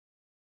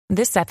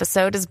This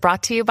episode is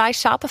brought to you by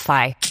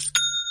Shopify.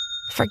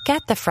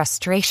 Forget the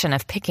frustration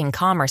of picking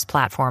commerce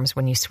platforms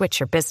when you switch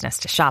your business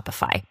to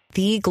Shopify,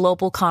 the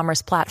global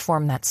commerce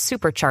platform that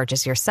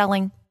supercharges your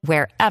selling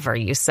wherever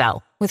you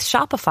sell. With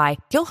Shopify,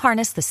 you'll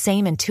harness the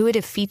same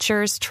intuitive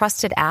features,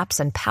 trusted apps,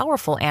 and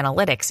powerful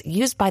analytics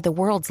used by the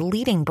world's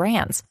leading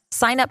brands.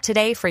 Sign up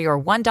today for your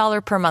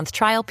 $1 per month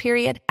trial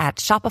period at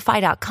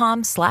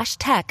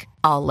shopify.com/tech,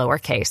 all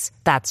lowercase.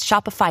 That's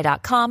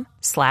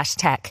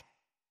shopify.com/tech.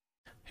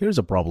 Here's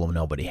a problem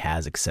nobody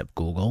has except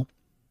Google.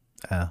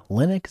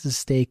 Linux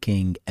is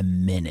taking a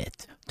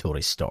minute to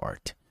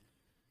restart.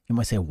 You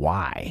might say,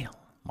 why?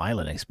 My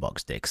Linux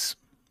box takes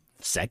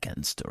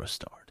seconds to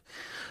restart.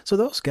 So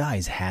those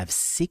guys have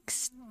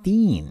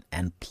 16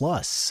 and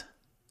plus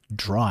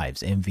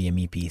drives,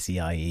 NVMe,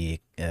 PCIe,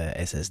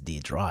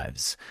 SSD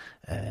drives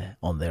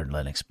on their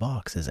Linux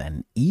boxes.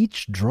 And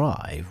each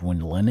drive, when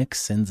Linux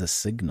sends a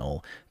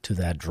signal to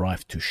that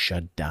drive to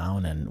shut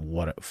down and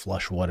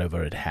flush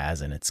whatever it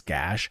has in its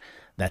cache,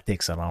 that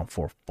takes around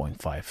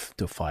 4.5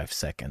 to 5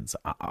 seconds.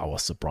 I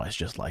was surprised,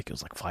 just like it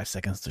was like 5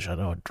 seconds to shut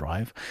out a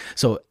drive.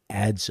 So it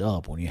adds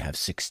up when you have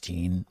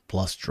 16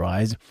 plus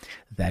drives,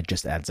 that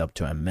just adds up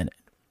to a minute,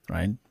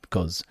 right?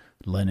 Because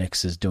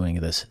Linux is doing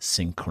this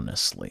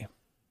synchronously.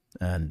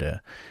 And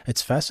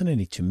it's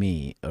fascinating to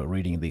me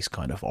reading these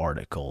kind of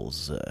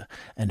articles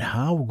and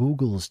how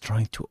Google is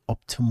trying to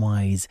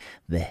optimize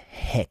the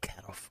heck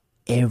out of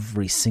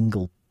every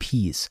single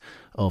piece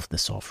of the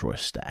software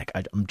stack.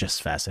 I'm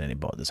just fascinated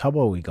about this. How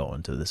about we go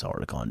into this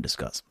article and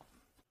discuss?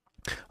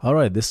 All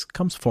right, this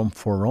comes from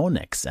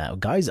Phoronix.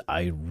 Guys,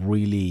 I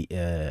really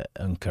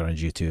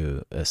encourage you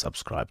to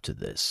subscribe to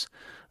this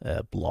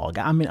blog.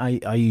 I mean,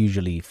 I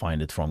usually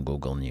find it from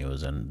Google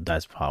News, and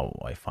that's how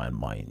I find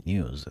my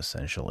news,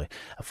 essentially.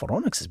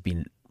 Phoronix has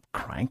been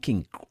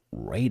cranking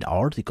great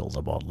articles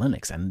about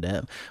Linux, and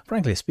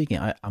frankly speaking,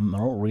 I'm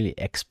not really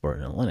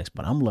expert in Linux,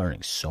 but I'm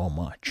learning so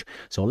much.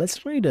 So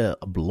let's read a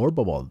blurb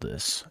about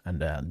this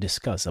and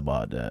discuss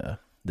about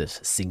this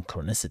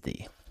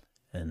synchronicity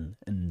in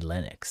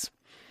Linux.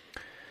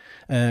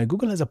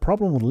 Google has a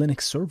problem with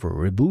Linux server.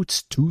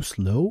 Reboots too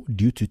slow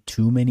due to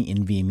too many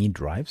NVMe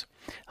drives.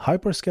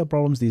 Hyperscale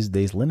problems these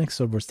days. Linux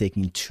servers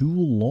taking too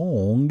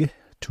long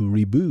to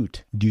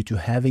reboot due to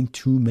having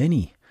too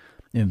many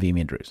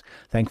NVMe drives.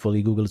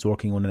 Thankfully, Google is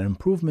working on an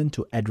improvement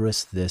to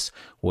address this,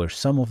 where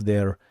some of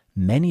their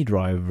many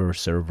driver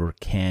server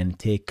can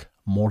take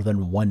more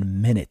than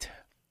 1 minute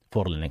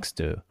for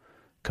Linux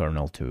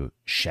kernel to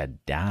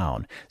shut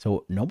down.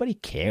 So nobody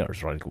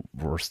cares, right?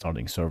 We're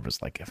starting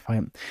servers. Like if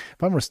I'm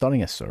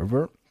restarting a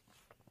server,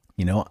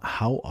 you know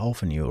how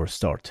often you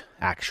restart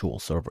actual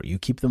server. You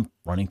keep them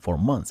running for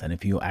months, and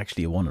if you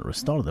actually want to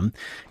restore them,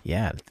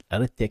 yeah,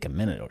 let it take a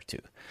minute or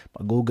two.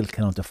 But Google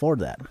cannot afford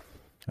that,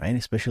 right?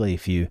 Especially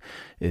if you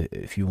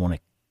want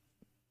to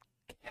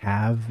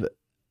have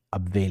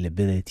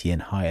availability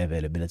and high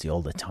availability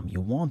all the time. You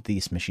want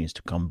these machines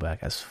to come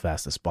back as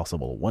fast as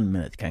possible. 1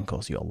 minute can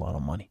cost you a lot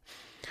of money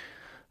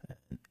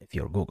if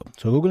you're Google.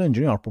 So Google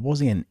engineers are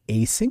proposing an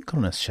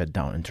asynchronous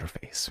shutdown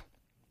interface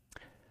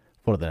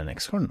for the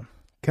Linux kernel.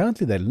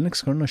 Currently, the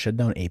Linux kernel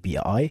shutdown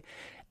API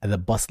at the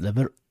bus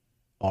level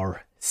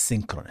are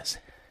synchronous.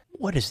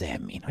 What does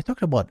that mean? I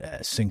talked about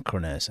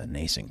synchronous and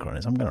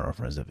asynchronous. I'm going to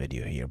reference the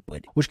video here,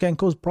 but which can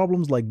cause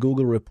problems like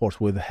Google reports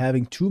with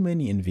having too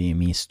many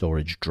NVMe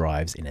storage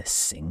drives in a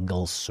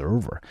single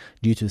server.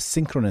 Due to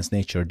synchronous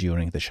nature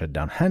during the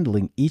shutdown,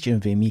 handling each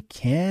NVMe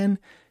can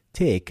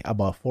take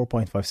about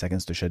 4.5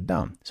 seconds to shut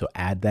down. So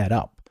add that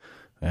up,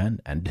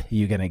 and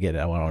you're going to get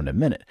around a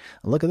minute.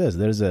 And look at this.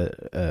 There's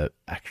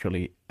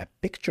actually a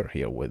picture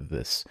here with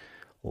this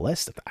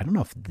list. I don't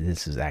know if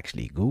this is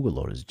actually Google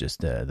or is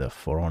just the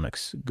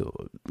Phoronix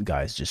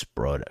guys just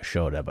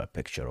showed up a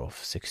picture of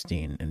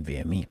 16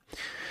 NVMe.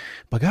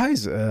 But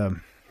guys,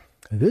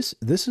 this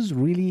is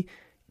really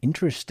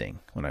interesting.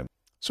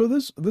 So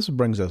this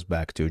brings us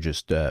back to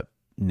just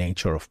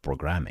nature of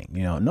programming.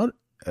 You know, not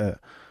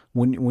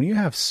when you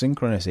have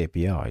synchronous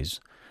APIs,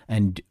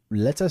 and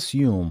let's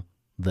assume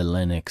the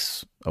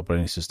Linux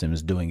operating system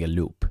is doing a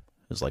loop.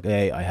 It's like,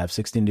 hey, I have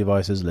 16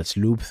 devices. Let's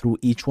loop through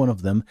each one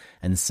of them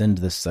and send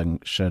this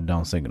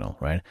shutdown signal,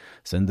 right?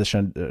 Send the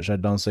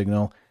shutdown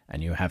signal,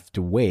 and you have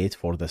to wait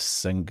for the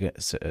signal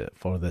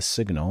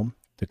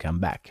to come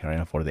back,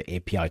 right? For the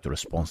API to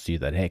respond to you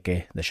that, hey,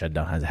 okay, the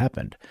shutdown has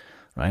happened,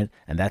 right?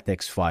 And that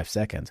takes 5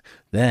 seconds.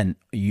 Then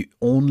you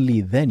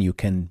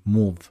can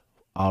move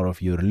out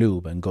of your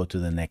loop and go to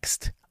the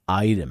next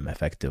item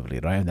effectively,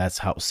 right? That's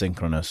how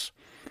synchronous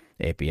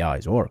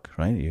APIs work,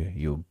 right?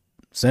 You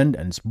send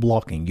and it's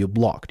blocking. You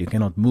blocked. You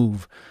cannot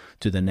move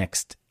to the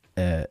next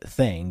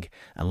thing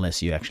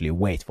unless you actually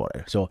wait for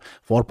it. So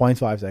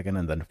 4.5 seconds,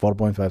 and then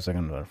 4.5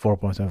 seconds, and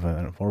 4.5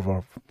 seconds,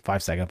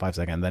 5 seconds, 5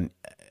 seconds, then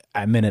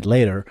a minute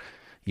later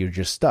you're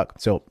just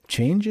stuck. So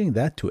changing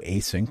that to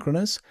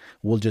asynchronous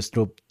will just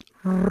loop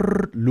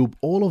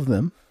all of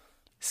them,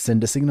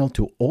 send a signal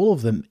to all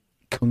of them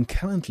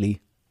concurrently,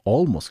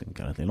 almost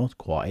concurrently, not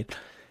quite,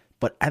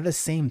 but at the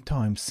same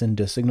time send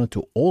a signal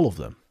to all of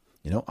them.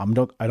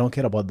 I don't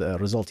care about the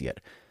result yet.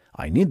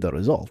 I need the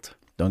result.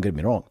 Don't get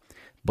me wrong.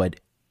 But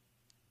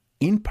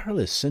in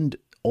parallel, send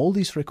all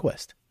these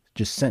requests.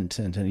 Just send,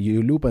 and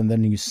you loop, and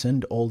then you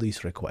send all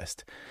these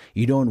requests.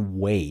 You don't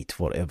wait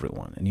for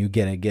everyone, and you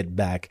get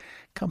back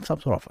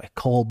some sort of a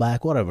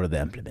callback, whatever the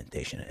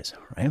implementation is,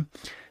 right?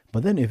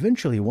 But then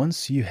eventually,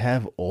 once you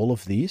have all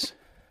of these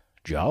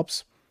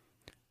jobs,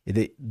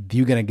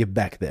 you're gonna get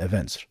back the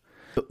events.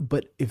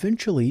 But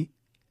eventually,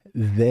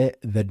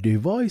 the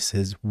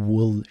devices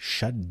will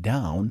shut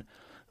down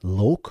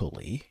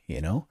locally,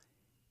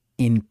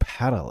 in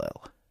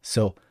parallel.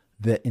 So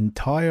the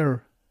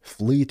entire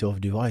fleet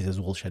of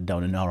devices will shut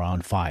down in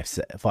around 5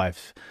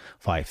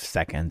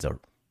 seconds,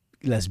 or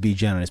let's be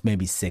generous,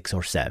 maybe 6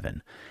 or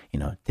 7.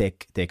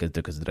 Take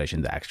into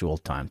consideration the actual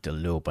time to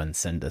loop and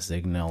send the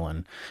signal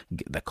and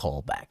get the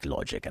callback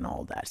logic and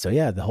all that. So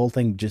yeah, the whole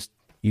thing, just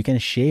you can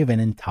shave an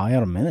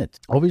entire minute.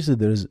 Obviously,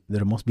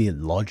 there must be a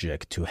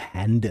logic to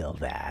handle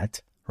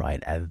that,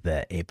 right, at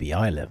the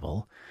API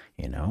level.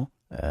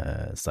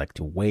 It's like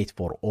to wait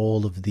for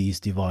all of these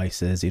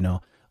devices.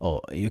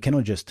 You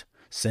cannot just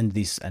send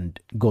this and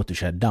go to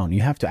shut down.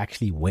 You have to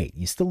actually wait.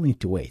 You still need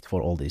to wait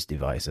for all these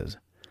devices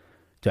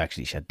to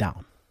actually shut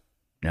down.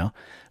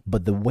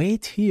 But the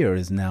wait here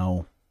is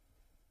now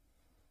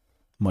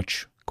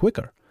much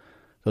quicker,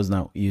 because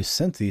now you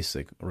sent these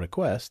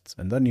requests,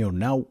 and then you're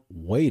now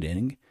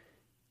waiting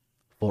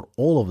for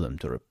all of them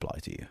to reply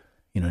to you.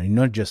 You're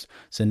not just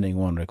sending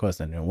one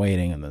request and you're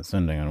waiting, and then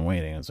sending and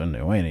waiting and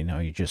sending and waiting. Now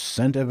you just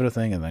sent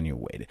everything and then you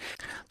waited.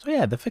 So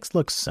yeah, the fix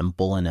looks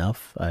simple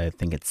enough. I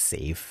think it's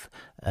safe.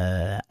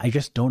 I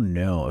just don't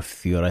know if,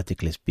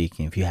 theoretically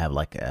speaking, if you have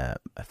like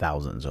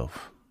thousands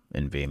of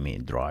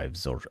NVMe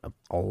drives or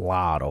a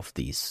lot of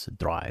these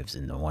drives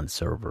in the one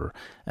server,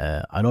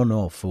 I don't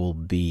know if it will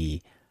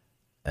be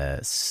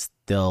it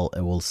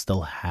will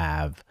still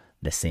have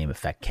the same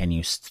effect. Can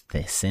you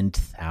send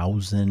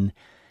 1,000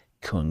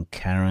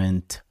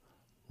 concurrent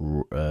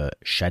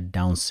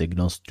shutdown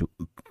signals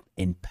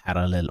in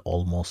parallel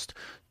almost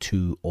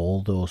to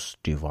all those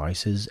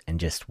devices and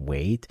just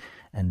wait?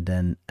 And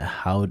then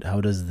how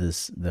does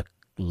the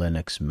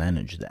Linux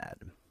manage that?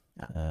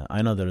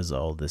 I know there's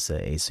all this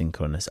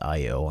asynchronous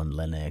I/O on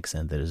Linux,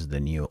 and there's the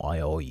new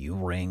IOU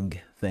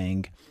ring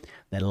thing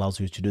that allows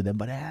you to do that.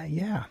 But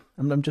yeah,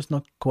 I'm just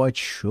not quite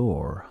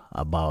sure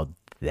about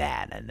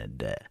that.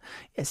 And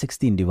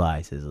 16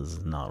 devices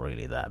is not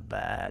really that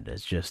bad.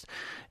 It's just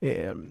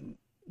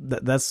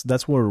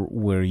that's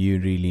where you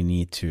really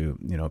need to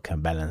can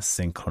balance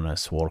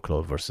synchronous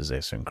workload versus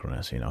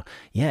asynchronous.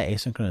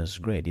 Asynchronous is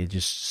great. You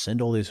just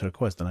send all these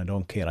requests, and I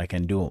don't care. I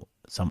can do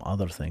some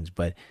other things.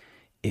 But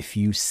if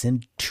you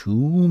send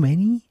too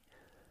many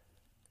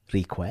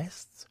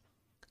requests,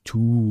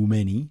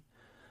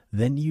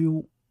 then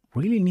you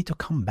really need to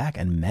come back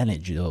and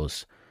manage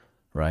those,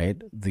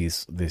 right?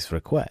 These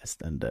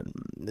requests, and then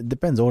it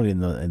depends only in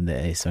the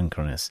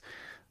asynchronous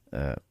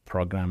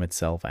program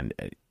itself. And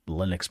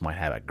Linux might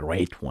have a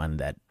great one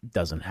that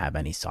doesn't have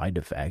any side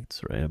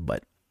effects, right?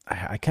 But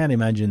I can't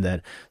imagine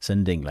that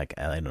sending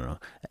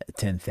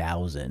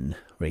 10,000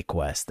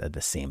 requests at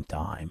the same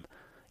time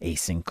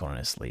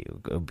asynchronously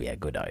would be a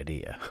good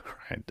idea,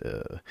 right?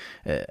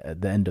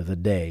 At the end of the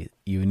day,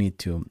 you need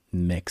to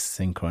mix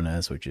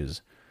synchronous, which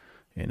is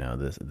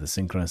the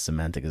synchronous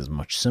semantic is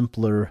much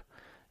simpler,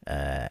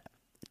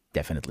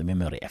 definitely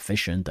memory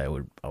efficient, I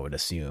would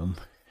assume,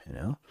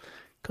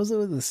 because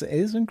of this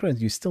asynchronous,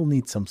 you still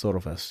need some sort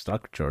of a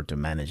structure to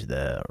manage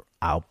the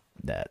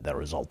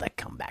result that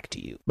come back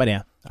to you. But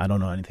yeah, I don't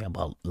know anything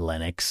about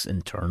Linux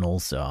internal,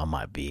 so I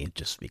might be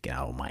just speaking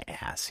out of my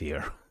ass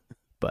here.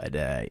 But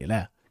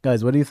yeah,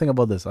 guys, what do you think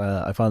about this?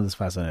 I found this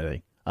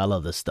fascinating. I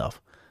love this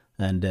stuff,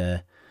 and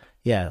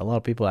yeah, a lot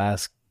of people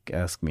ask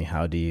me,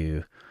 how do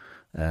you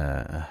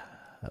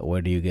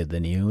where do you get the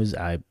news?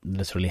 I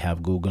literally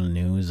have Google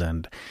News,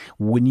 and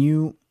when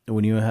you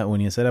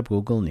set up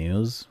Google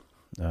News,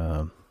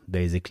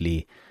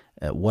 basically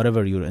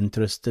whatever you're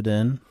interested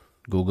in,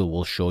 Google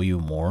will show you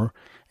more,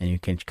 and you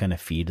can kind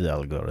of feed the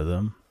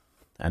algorithm.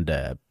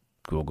 And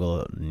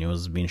Google News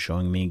has been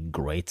showing me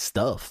great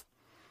stuff.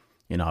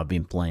 I've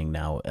been playing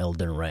now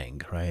Elden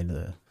Ring, right?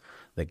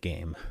 The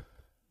game,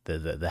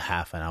 the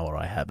half an hour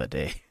I have a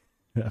day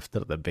after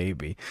the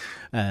baby,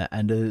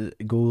 and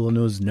Google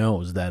News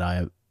knows that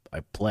I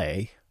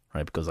play,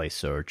 right? Because I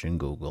search in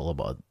Google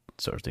about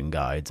certain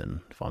guides,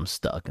 and if I'm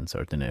stuck in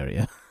certain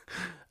area,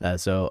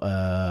 so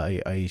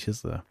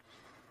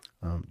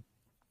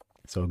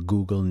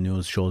Google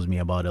News shows me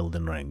about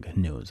Elden Ring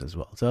news as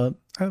well. So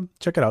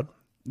check it out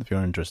if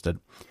you're interested,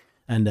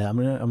 and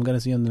I'm gonna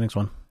see you on the next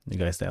one. You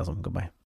guys stay awesome. Goodbye.